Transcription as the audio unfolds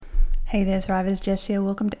Hey there, Thrivers. Jess here.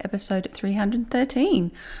 Welcome to episode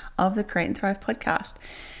 313 of the Create and Thrive podcast.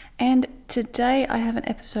 And today I have an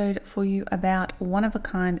episode for you about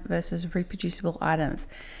one-of-a-kind versus reproducible items.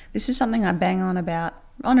 This is something I bang on about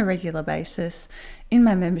on a regular basis in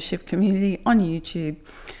my membership community on YouTube.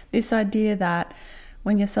 This idea that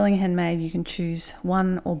when you're selling handmade, you can choose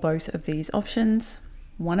one or both of these options.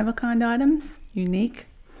 One-of-a-kind items, unique,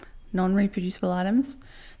 non-reproducible items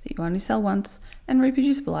that you only sell once, and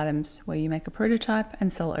reproducible items where you make a prototype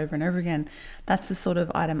and sell over and over again. That's the sort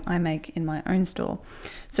of item I make in my own store.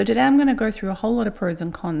 So today I'm going to go through a whole lot of pros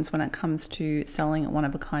and cons when it comes to selling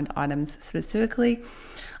one-of-a-kind items specifically.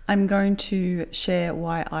 I'm going to share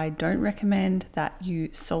why I don't recommend that you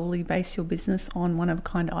solely base your business on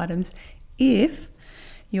one-of-a-kind items if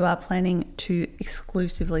you are planning to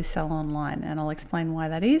exclusively sell online, and I'll explain why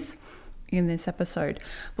that is in this episode.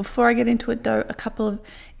 Before I get into it though, a couple of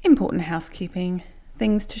important housekeeping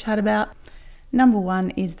things to chat about. Number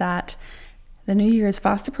one is that the new year is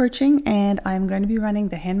fast approaching and I'm going to be running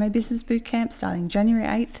the Handmade Business Bootcamp starting January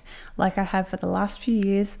 8th, like I have for the last few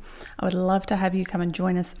years. I would love to have you come and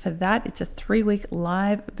join us for that. It's a 3-week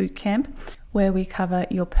live bootcamp where we cover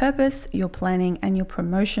your purpose, your planning, and your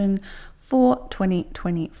promotion for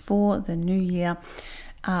 2024, the new year.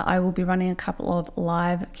 I will be running a couple of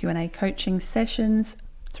live Q&A coaching sessions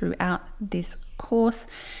throughout this course,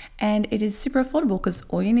 and it is super affordable because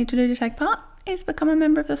all you need to do to take part is become a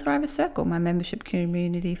member of the Thriver Circle, my membership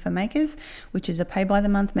community for makers, which is a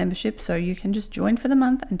pay-by-the-month membership, so you can just join for the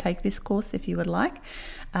month and take this course if you would like.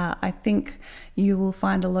 I think you will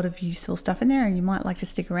find a lot of useful stuff in there and you might like to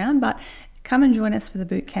stick around, but come and join us for the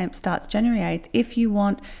bootcamp. Starts January 8th. If you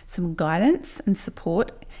want some guidance and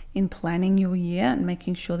support in planning your year and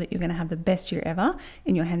making sure that you're going to have the best year ever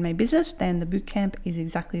in your handmade business, then the bootcamp is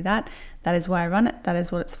exactly that. That is why I run it. That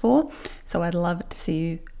is what it's for. So I'd love to see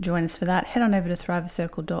you join us for that. Head on over to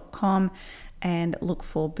thrivercircle.com and look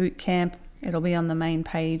for bootcamp. It'll be on the main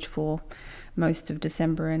page for most of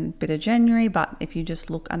December and a bit of January, but if you just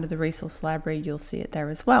look under the resource library, you'll see it there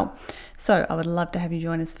as well. So I would love to have you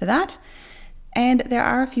join us for that. And there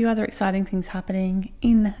are a few other exciting things happening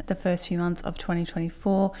in the first few months of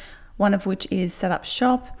 2024, one of which is Set Up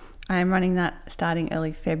Shop. I am running that starting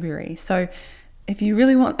early February. So if you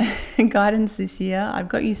really want guidance this year, I've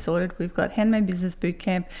got you sorted. We've got Handmade Business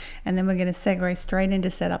Bootcamp, and then we're going to segue straight into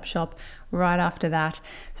Set Up Shop right after that.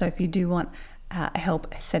 So if you do want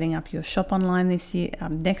help setting up your shop online this year,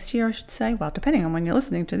 next year I should say, well, depending on when you're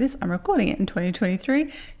listening to this, I'm recording it in 2023,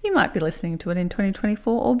 you might be listening to it in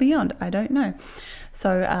 2024 or beyond, I don't know.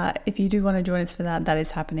 So if you do want to join us for that, that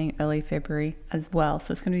is happening early February as well.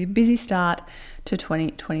 So it's going to be a busy start to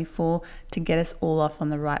 2024 to get us all off on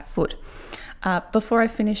the right foot. Before I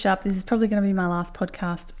finish up, this is probably going to be my last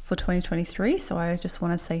podcast for 2023. So I just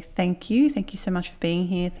want to say thank you. Thank you so much for being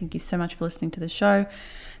here. Thank you so much for listening to the show.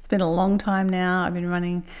 It's been a long time now. I've been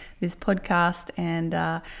running this podcast,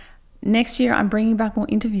 and next year I'm bringing back more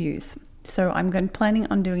interviews. So I'm planning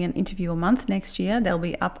on doing an interview a month next year. They'll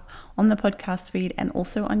be up on the podcast feed and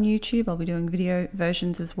also on YouTube. I'll be doing video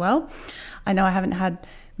versions as well. I know I haven't had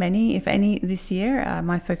many, if any, this year.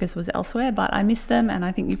 My focus was elsewhere, but I miss them, and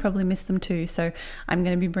I think you probably miss them too. So I'm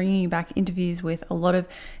going to be bringing you back interviews with a lot of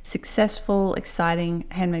successful, exciting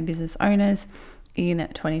handmade business owners in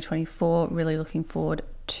 2024. Really looking forward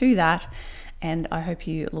to that, and I hope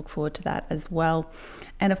you look forward to that as well.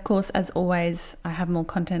 And of course, as always, I have more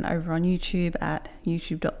content over on YouTube at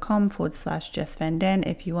youtube.com/Jess Van Den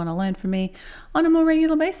if you want to learn from me on a more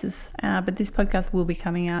regular basis. But this podcast will be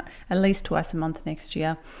coming out at least twice a month next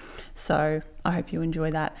year. So I hope you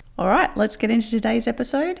enjoy that. All right, let's get into today's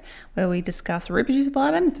episode where we discuss reproducible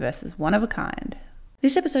items versus one-of-a-kind.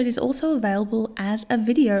 This episode is also available as a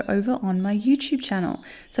video over on my YouTube channel.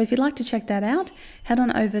 So if you'd like to check that out, head on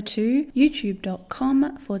over to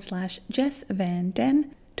youtube.com/Jess Van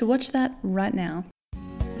Den to watch that right now.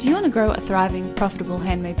 Do you want to grow a thriving, profitable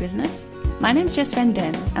handmade business? My name's Jess Van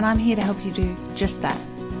Den, and I'm here to help you do just that.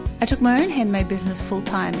 I took my own handmade business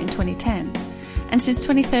full-time in 2010. And since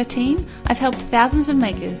 2013, I've helped thousands of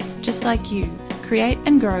makers just like you create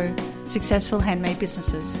and grow successful handmade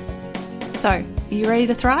businesses. So, are you ready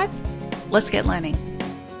to thrive? Let's get learning.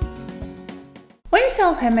 When you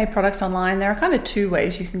sell handmade products online, there are kind of two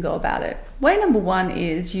ways you can go about it. Way number one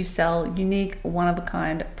is you sell unique,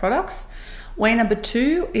 one-of-a-kind products. Way number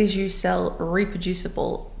two is you sell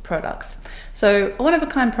reproducible products. So a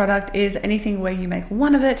one-of-a-kind product is anything where you make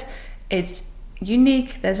one of it, it's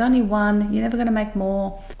unique, there's only one, you're never going to make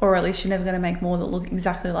more, or at least you're never going to make more that look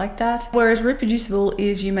exactly like that. Whereas reproducible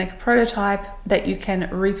is you make a prototype that you can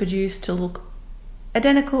reproduce to look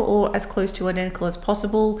identical or as close to identical as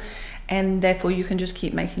possible, and therefore you can just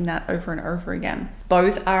keep making that over and over again.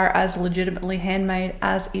 Both are as legitimately handmade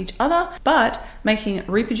as each other, but making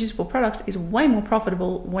reproducible products is way more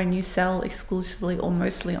profitable when you sell exclusively or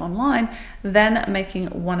mostly online than making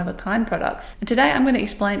one-of-a-kind products. And today I'm going to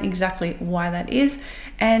explain exactly why that is,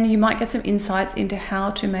 and you might get some insights into how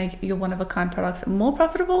to make your one-of-a-kind products more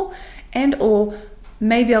profitable, and or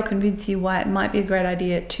maybe I'll convince you why it might be a great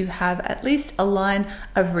idea to have at least a line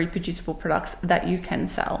of reproducible products that you can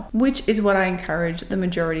sell, which is what I encourage the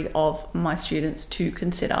majority of my students to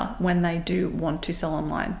consider when they do want to sell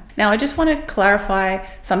online. Now, I just want to clarify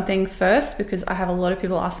something first, because I have a lot of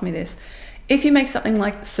people ask me this. If you make something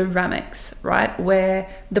like ceramics, right, where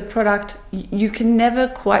the product, you can never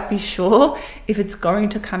quite be sure if it's going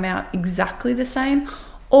to come out exactly the same,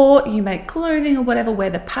 or you make clothing or whatever where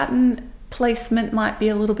the pattern placement might be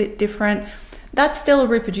a little bit different, that's still a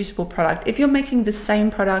reproducible product. If you're making the same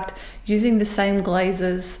product using the same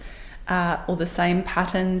glazes or the same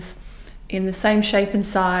patterns in the same shape and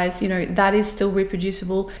size, that is still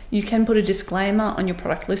reproducible. You can put a disclaimer on your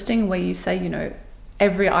product listing where you say,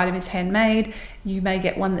 every item is handmade. You may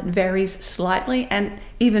get one that varies slightly, and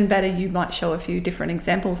even better, you might show a few different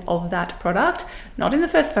examples of that product, not in the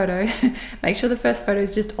first photo. Make sure the first photo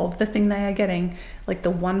is just of the thing they are getting, like the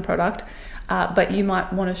one product, but you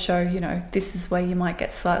might want to show, this is where you might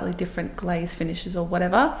get slightly different glaze finishes or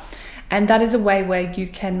whatever. And that is a way where you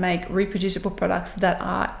can make reproducible products that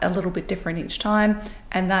are a little bit different each time,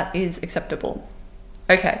 and that is acceptable.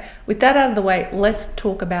 Okay, with that out of the way, let's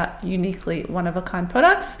talk about uniquely one-of-a-kind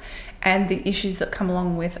products and the issues that come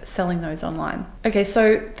along with selling those online. Okay,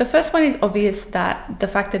 so the first one is obvious, that the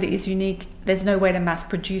fact that it is unique, there's no way to mass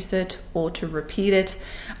produce it or to repeat it.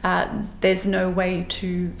 There's no way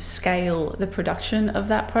to scale the production of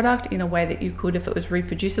that product in a way that you could if it was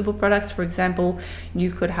reproducible products. For example, you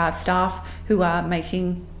could have staff who are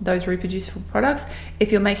making those reproducible products.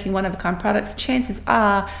 If you're making one-of-a-kind products, chances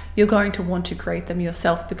are you're going to want to create them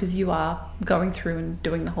yourself, because you are going through and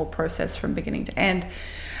doing the whole process from beginning to end.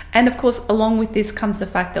 And of course, along with this comes the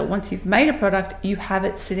fact that once you've made a product, you have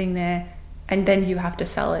it sitting there and then you have to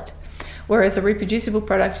sell it. Whereas a reproducible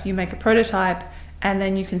product, you make a prototype and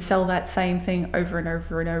then you can sell that same thing over and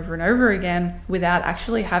over and over and over again without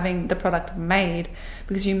actually having the product made,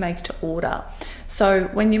 because you make to order. So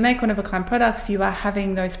when you make one-of-a-kind products, you are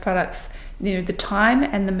having those products, the time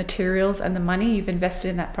and the materials and the money you've invested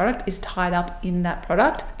in that product is tied up in that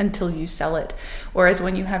product until you sell it. Whereas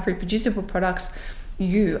when you have reproducible products,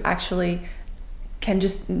 you actually can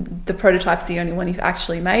the prototype's the only one you've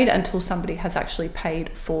actually made until somebody has actually paid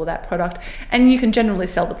for that product. And you can generally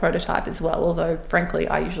sell the prototype as well, although frankly,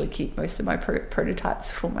 I usually keep most of my prototypes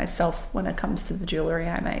for myself when it comes to the jewelry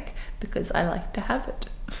I make, because I like to have it.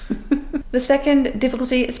 The second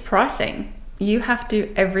difficulty is pricing. You have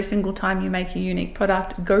to, every single time you make a unique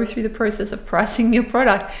product, go through the process of pricing your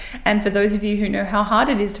product. And for those of you who know how hard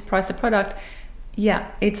it is to price a product,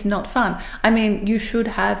 yeah, it's not fun. I mean, you should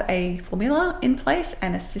have a formula in place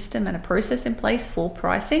and a system and a process in place for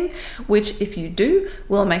pricing, which if you do,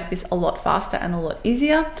 will make this a lot faster and a lot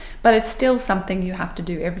easier. But it's still something you have to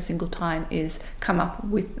do every single time, is come up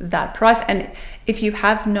with that price. And if you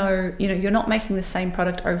have you're not making the same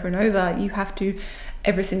product over and over, you have to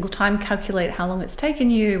every single time calculate how long it's taken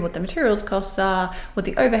you, what the materials costs are, what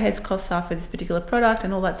the overheads costs are for this particular product,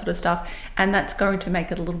 and all that sort of stuff. And that's going to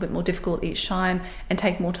make it a little bit more difficult each time and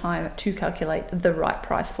take more time to calculate the right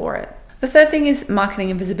price for it. The third thing is marketing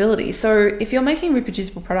and visibility. So if you're making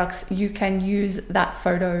reproducible products, you can use that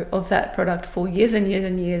photo of that product for years and years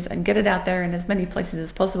and years and get it out there in as many places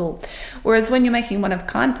as possible. Whereas when you're making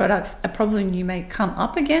one-of-a-kind products, a problem you may come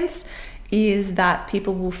up against is that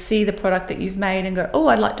people will see the product that you've made and go, oh,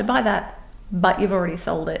 I'd like to buy that, but you've already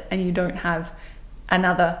sold it and you don't have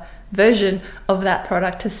another version of that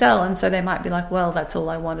product to sell. And so they might be like, well, that's all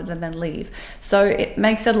I wanted, and then leave. So it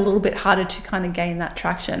makes it a little bit harder to kind of gain that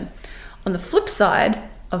traction. On the flip side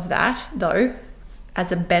of that, though,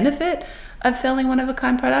 as a benefit of selling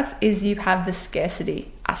one-of-a-kind products, is you have the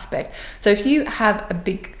scarcity aspect. So if you have a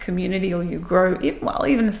big community, or you grow,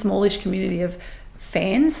 even a smallish community of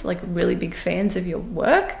fans, like really big fans of your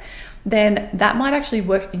work, then that might actually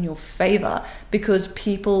work in your favor, because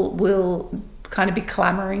people will kind of be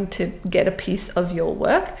clamoring to get a piece of your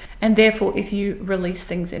work. And therefore, if you release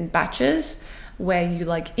things in batches where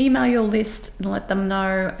you email your list and let them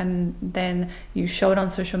know, and then you show it on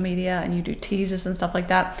social media and you do teasers and stuff like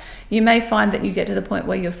that, you may find that you get to the point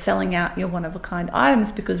where you're selling out your one-of-a-kind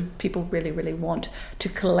items because people really, really want to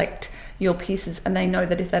collect your pieces, and they know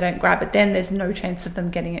that if they don't grab it, then there's no chance of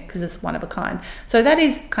them getting it because it's one of a kind. So that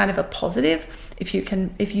is kind of a positive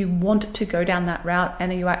if you want to go down that route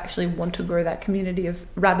and you actually want to grow that community of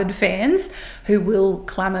rabid fans who will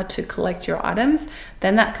clamor to collect your items,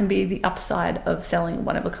 then that can be the upside of selling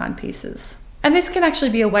one-of-a-kind pieces. And this can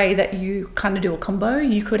actually be a way that you kind of do a combo.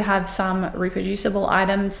 You could have some reproducible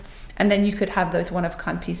items, and then you could have those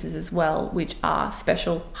one-of-a-kind pieces as well, which are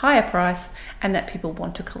special, higher price, and that people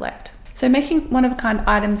want to collect. So making one-of-a-kind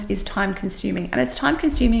items is time consuming, and it's time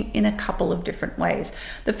consuming in a couple of different ways.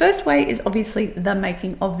 The first way is obviously the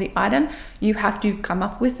making of the item. You have to come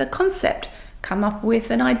up with a concept, come up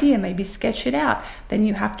with an idea, maybe sketch it out. Then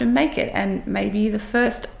you have to make it, and maybe the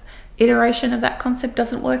first iteration of that concept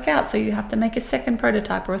doesn't work out, so you have to make a second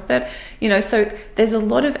prototype or a third, so there's a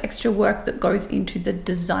lot of extra work that goes into the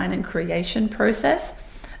design and creation process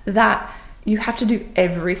that you have to do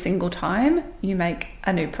every single time you make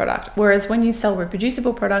a new product. Whereas when you sell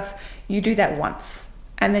reproducible products, you do that once,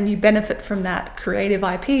 and then you benefit from that creative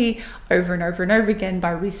IP over and over and over again by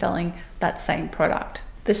reselling that same product.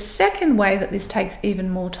 The second way that this takes even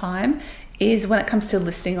more time is when it comes to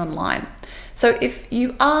listing online. So if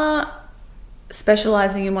you are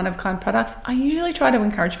specializing in one-of-a-kind products, I usually try to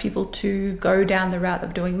encourage people to go down the route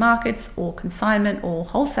of doing markets or consignment or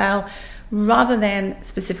wholesale rather than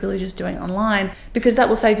specifically just doing online, because that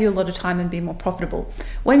will save you a lot of time and be more profitable.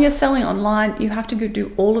 When you're selling online, you have to go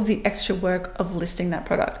do all of the extra work of listing that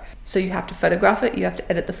product. So you have to photograph it, you have to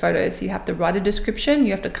edit the photos, you have to write a description,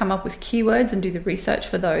 you have to come up with keywords and do the research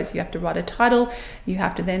for those, you have to write a title, you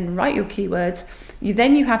have to then write your keywords, you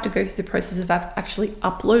have to go through the process of actually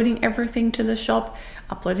uploading everything to the shop,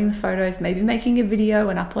 uploading the photos, maybe making a video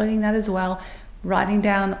and uploading that as well, writing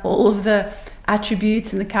down all of the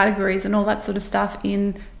attributes and the categories and all that sort of stuff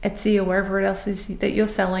in Etsy or wherever it else is that you're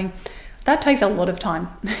selling. That takes a lot of time.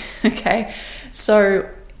 Okay, so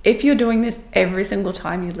if you're doing this every single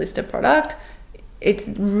time you list a product, it's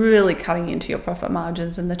really cutting into your profit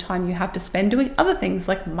margins and the time you have to spend doing other things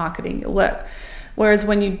like marketing your work. Whereas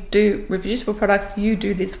when you do reproducible products, you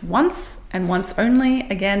do this once and once only.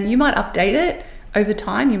 Again, you might update it over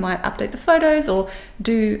time, you might update the photos or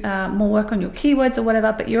do more work on your keywords or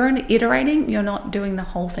whatever, but you're only iterating, you're not doing the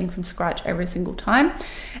whole thing from scratch every single time,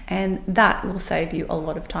 and that will save you a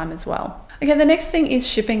lot of time as well. Okay, the next thing is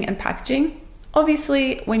shipping and packaging.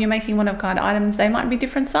 Obviously, when you're making one-of-a-kind items, they might be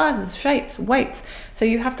different sizes, shapes, weights, so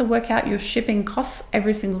you have to work out your shipping costs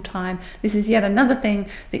every single time. This is yet another thing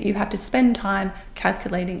that you have to spend time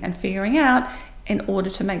calculating and figuring out in order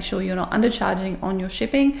to make sure you're not undercharging on your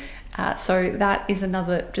shipping. So that is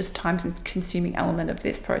another just time-consuming element of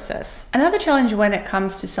this process. Another challenge when it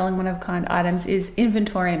comes to selling one-of-a-kind items is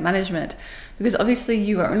inventory management, because obviously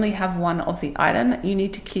you only have one of the item. You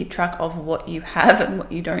need to keep track of what you have and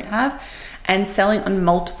what you don't have, and selling on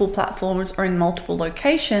multiple platforms or in multiple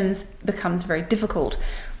locations becomes very difficult.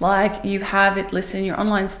 Like, you have it listed in your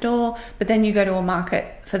online store, but then you go to a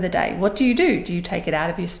market for the day. What do? Do you take it out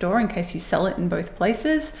of your store in case you sell it in both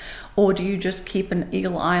places? Or do you just keep an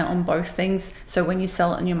eagle eye on both things, so when you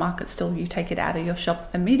sell it in your market store, you take it out of your shop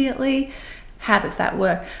immediately? How does that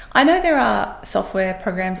work? I know there are software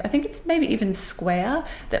programs, I think it's maybe even Square,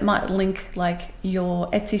 that might link like your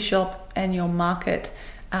Etsy shop and your market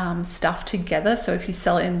stuff together. So if you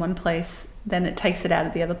sell it in one place, then it takes it out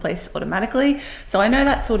of the other place automatically. So I know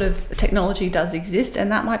that sort of technology does exist,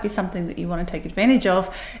 and that might be something that you want to take advantage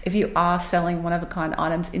of if you are selling one-of-a-kind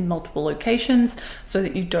items in multiple locations, so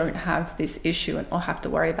that you don't have this issue or have to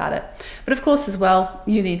worry about it. But of course as well,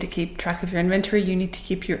 you need to keep track of your inventory. You need to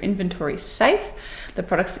keep your inventory safe. The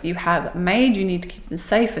products that you have made, you need to keep them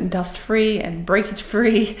safe and dust-free and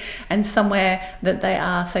breakage-free, and somewhere that they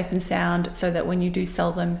are safe and sound, so that when you do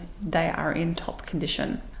sell them, they are in top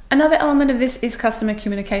condition. Another element of this is customer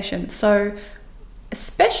communication. So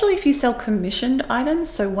especially if you sell commissioned items,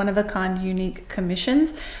 so one-of-a-kind unique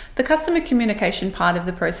commissions, the customer communication part of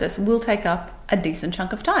the process will take up a decent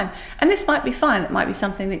chunk of time. And this might be fine. It might be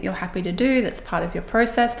something that you're happy to do, that's part of your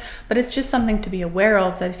process, but it's just something to be aware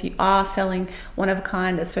of, that if you are selling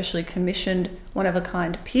one-of-a-kind, especially commissioned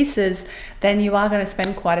one-of-a-kind pieces, then you are going to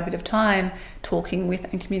spend quite a bit of time talking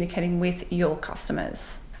with and communicating with your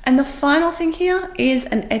customers. And the final thing here is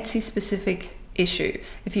an Etsy specific issue.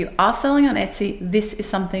 If you are selling on Etsy, this is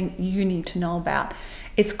something you need to know about.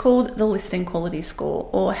 It's called the listing quality score,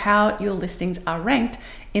 or how your listings are ranked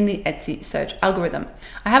in the Etsy search algorithm.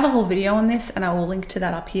 I have a whole video on this and I will link to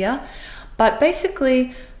that up here. But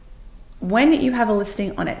basically, when you have a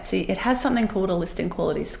listing on Etsy, it has something called a listing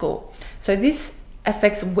quality score. So this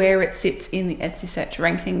affects where it sits in the Etsy search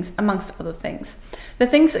rankings, amongst other things. The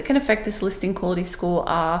things that can affect this listing quality score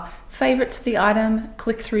are favorites of the item,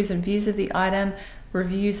 click-throughs and views of the item,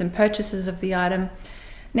 reviews and purchases of the item.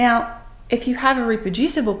 Now, If you have a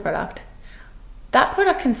reproducible product, that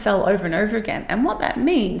product can sell over and over again. And what that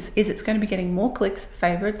means is it's going to be getting more clicks,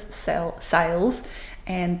 favorites, sales,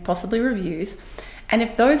 and possibly reviews. And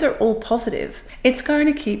if those are all positive, it's going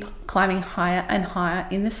to keep climbing higher and higher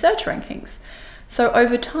in the search rankings. So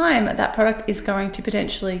over time, that product is going to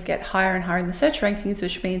potentially get higher and higher in the search rankings,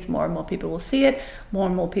 which means more and more people will see it, more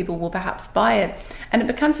and more people will perhaps buy it. And it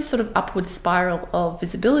becomes this sort of upward spiral of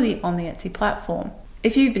visibility on the Etsy platform.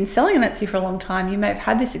 If you've been selling on Etsy for a long time, you may have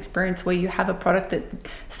had this experience where you have a product that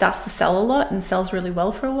starts to sell a lot and sells really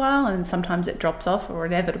well for a while, and sometimes it drops off, or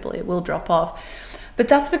inevitably it will drop off. But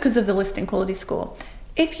that's because of the listing quality score.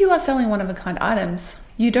 If you are selling one-of-a-kind items,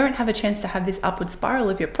 you don't have a chance to have this upward spiral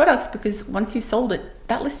of your products, because once you sold it,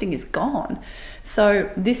 that listing is gone. So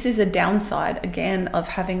this is a downside, again, of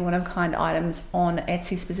having one-of-a-kind items on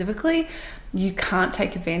Etsy specifically. You can't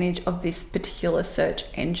take advantage of this particular search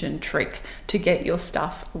engine trick to get your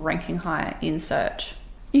stuff ranking higher in search.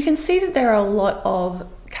 You can see that there are a lot of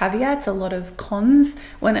caveats, a lot of cons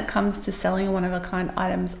when it comes to selling one-of-a-kind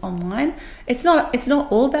items online. It's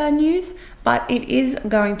not all bad news, but it is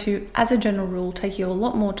going to, as a general rule, take you a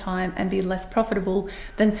lot more time and be less profitable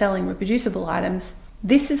than selling reproducible items.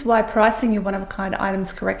 This is why pricing your one-of-a-kind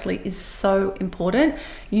items correctly is so important.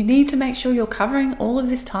 You need to make sure you're covering all of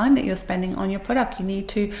this time that you're spending on your product. You need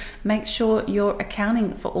to make sure you're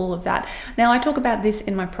accounting for all of that. Now, I talk about this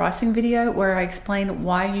in my pricing video where I explain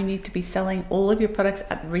why you need to be selling all of your products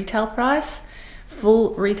at retail price,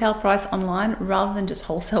 full retail price online, rather than just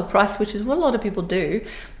wholesale price, which is what a lot of people do.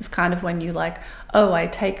 It's kind of when you like, oh, I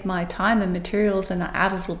take my time and materials and I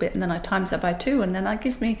add a little bit and then I times that by 2 and then that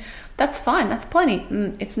gives me, that's fine, that's plenty.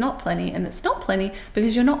 It's not plenty, and it's not plenty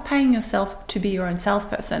because you're not paying yourself to be your own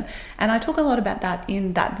salesperson. And I talk a lot about that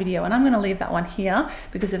in that video, and I'm going to leave that one here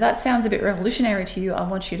because if that sounds a bit revolutionary to you, I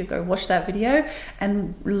want you to go watch that video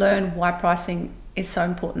and learn why pricing is so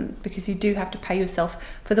important, because you do have to pay yourself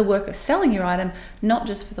for the work of selling your item, not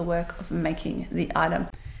just for the work of making the item.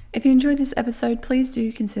 If you enjoyed this episode, please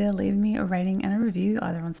do consider leaving me a rating and a review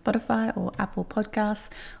either on Spotify or Apple Podcasts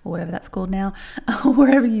or whatever that's called now, or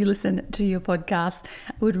wherever you listen to your podcast.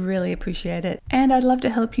 I would really appreciate it. And I'd love to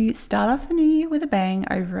help you start off the new year with a bang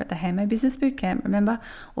over at the Handmade Business Bootcamp. Remember,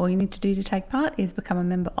 all you need to do to take part is become a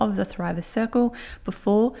member of the Thrivers Circle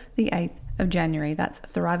before the 8th of January. That's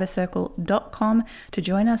thrivercircle.com to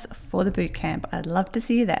join us for the bootcamp. I'd love to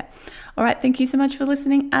see you there. All right, thank you so much for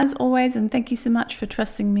listening as always, and thank you so much for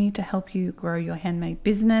trusting me to help you grow your handmade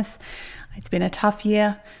business. It's been a tough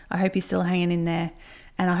year. I hope you're still hanging in there,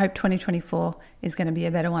 and I hope 2024 is going to be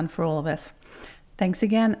a better one for all of us. Thanks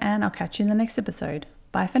again, and I'll catch you in the next episode.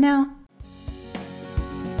 Bye for now.